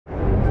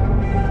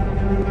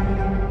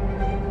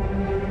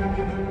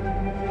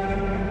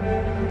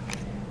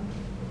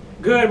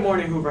Good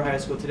morning, Hoover High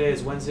School. Today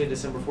is Wednesday,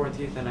 December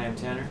 14th, and I am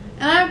Tanner.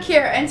 And I'm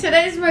Kira, and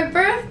today's my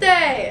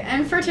birthday!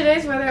 And for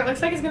today's weather, it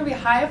looks like it's going to be a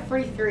high of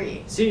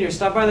 43. Seniors,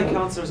 stop by the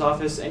counselor's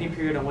office any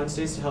period on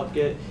Wednesdays to help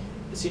get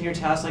senior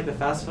tasks like the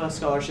FAFSA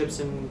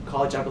scholarships and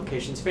college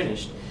applications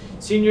finished.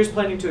 Seniors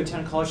planning to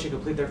attend college should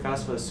complete their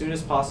FAFSA as soon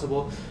as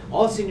possible.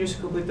 All seniors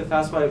who complete the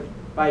FAFSA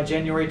by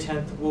January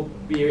 10th will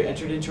be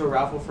entered into a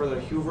raffle for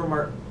the Hoover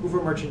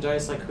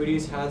merchandise like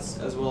hoodies, hats,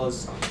 as well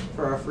as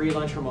for a free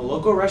lunch from a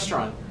local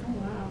restaurant. Oh,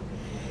 wow.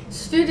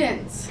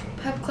 Students,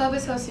 Pep Club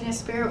is hosting a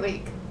Spirit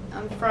Week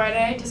on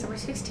Friday, December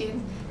 16th.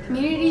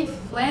 Community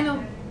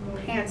Flannel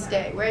Pants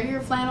Day. Wear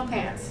your flannel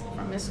pants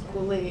from Miss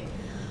Cooley.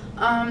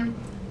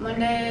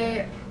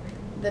 Monday,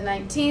 the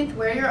 19th,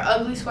 wear your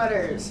ugly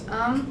sweaters.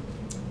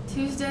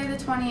 Tuesday, the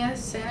 20th,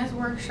 Santa's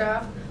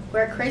Workshop.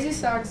 Wear crazy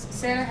socks,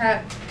 Santa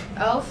hat,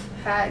 elf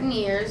hat and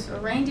ears, or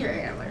reindeer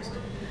antlers.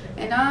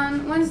 And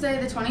on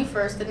Wednesday, the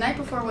 21st, the night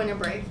before winter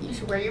break, you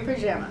should wear your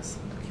pajamas.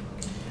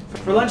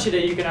 For lunch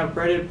today, you can have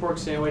breaded pork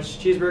sandwich,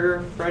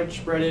 cheeseburger,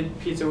 French breaded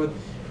pizza with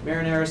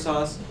marinara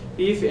sauce,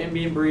 beef and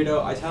bean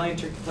burrito, Italian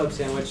turkey club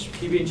sandwich,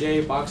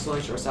 PB&J, box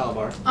lunch, or salad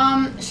bar.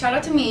 Shout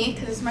out to me,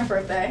 because it's my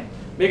birthday.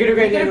 Make it a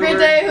great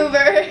day,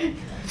 Hoover.